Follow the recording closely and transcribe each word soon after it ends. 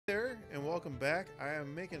welcome back. I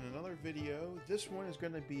am making another video. This one is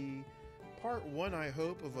going to be part one, I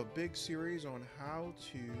hope, of a big series on how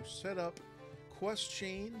to set up quest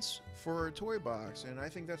chains for a toy box. And I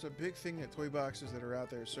think that's a big thing that toy boxes that are out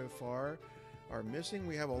there so far are missing.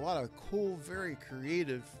 We have a lot of cool, very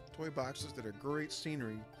creative toy boxes that are great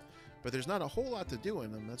scenery, but there's not a whole lot to do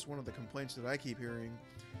in them. That's one of the complaints that I keep hearing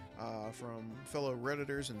from fellow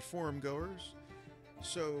Redditors and forum goers.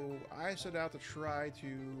 So I set out to try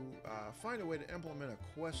to find a way to implement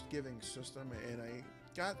a quest-giving system, and I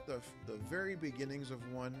got the very beginnings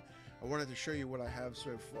of one. I wanted to show you what I have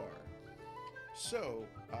so far. So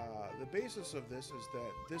the basis of this is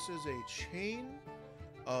that this is a chain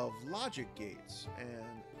of logic gates,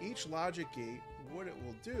 and each logic gate, what it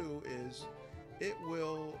will do is it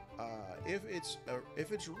will, if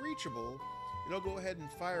it's reachable, it'll go ahead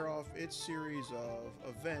and fire off its series of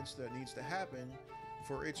events that needs to happen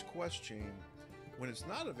for its quest chain. When it's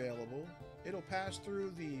not available, it'll pass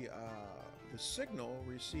through the signal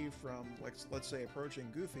received from, let's say, approaching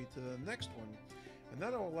Goofy to the next one, and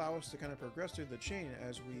that'll allow us to kind of progress through the chain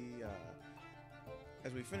as we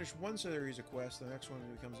finish one series of quests. The next one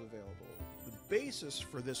becomes available. The basis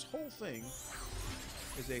for this whole thing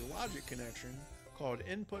is a logic connection called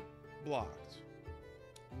input blocked.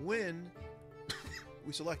 When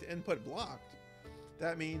we select input blocked,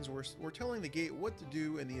 that means we're telling the gate what to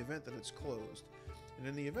do in the event that it's closed. And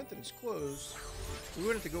in the event that it's closed, we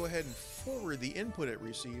want it to go ahead and forward the input it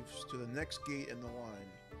receives to the next gate in the line.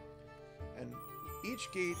 And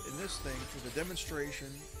each gate in this thing, for the demonstration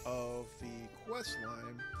of the quest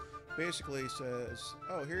line, basically says,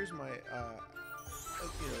 oh, here's my,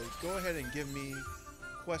 go ahead and give me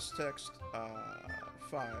quest text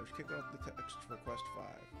 5. Kick off the text for quest 5.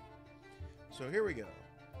 So here we go.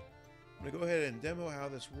 I'm going to go ahead and demo how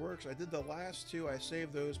this works. I did the last two, I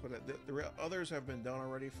saved those, but the others have been done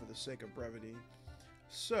already for the sake of brevity.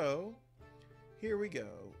 So, here we go.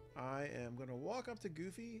 I am going to walk up to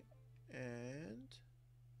Goofy, and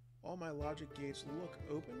all my logic gates look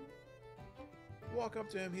open. Walk up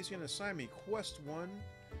to him, he's going to assign me quest 1.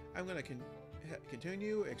 I'm going to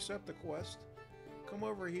continue, accept the quest, come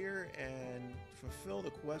over here and fulfill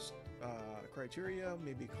the quest criteria,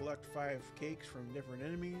 maybe collect 5 cakes from different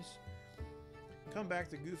enemies. Come back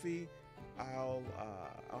to Goofy, I'll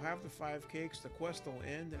have the 5 cakes, the quest will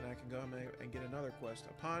end, and I can go and get another quest.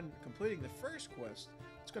 Upon completing the first quest,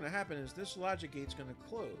 what's going to happen is this logic gate's going to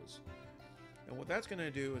close. And what that's going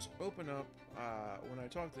to do is open up, when I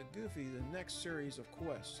talk to Goofy, the next series of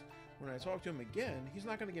quests. When I talk to him again, he's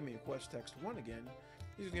not going to give me a quest text 1 again,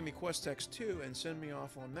 he's going to give me quest text 2 and send me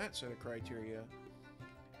off on that set of criteria.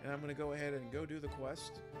 And I'm going to go ahead and go do the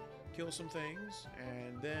quest, kill some things,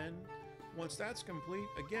 and then once that's complete,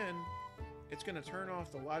 again, it's going to turn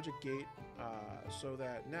off the logic gate so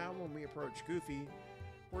that now when we approach Goofy,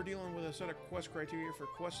 we're dealing with a set of quest criteria for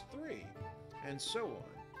quest 3, and so on.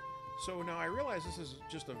 So now I realize this is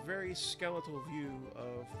just a very skeletal view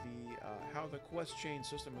of the how the quest chain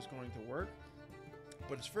system is going to work,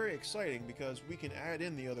 but it's very exciting because we can add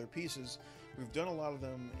in the other pieces. We've done a lot of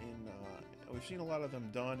them we've seen a lot of them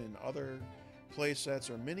done in other play sets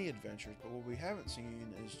or mini adventures, but what we haven't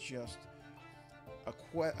seen is just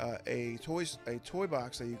a toy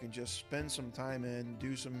box that you can just spend some time in,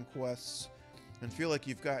 do some quests, and feel like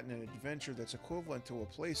you've gotten an adventure that's equivalent to a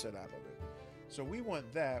playset out of it. So we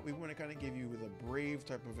want that. We want to kind of give you the Brave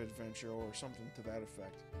type of adventure or something to that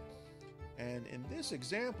effect. And in this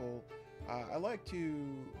example, I like to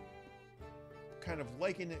kind of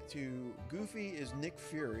liken it to Goofy is Nick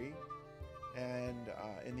Fury, and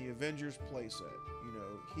in the Avengers playset, you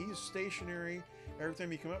know, he's stationary. Every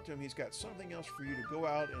time you come up to him, he's got something else for you to go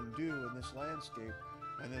out and do in this landscape,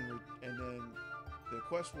 and then the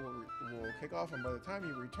quest will kick off, and by the time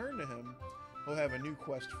you return to him, he'll have a new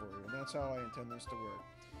quest for you, and that's how I intend this to work.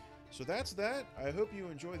 So that's that. I hope you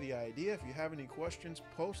enjoy the idea. If you have any questions,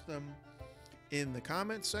 post them in the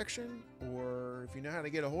comments section, or if you know how to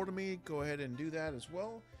get a hold of me, go ahead and do that as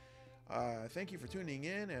well. Thank you for tuning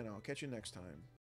in, and I'll catch you next time.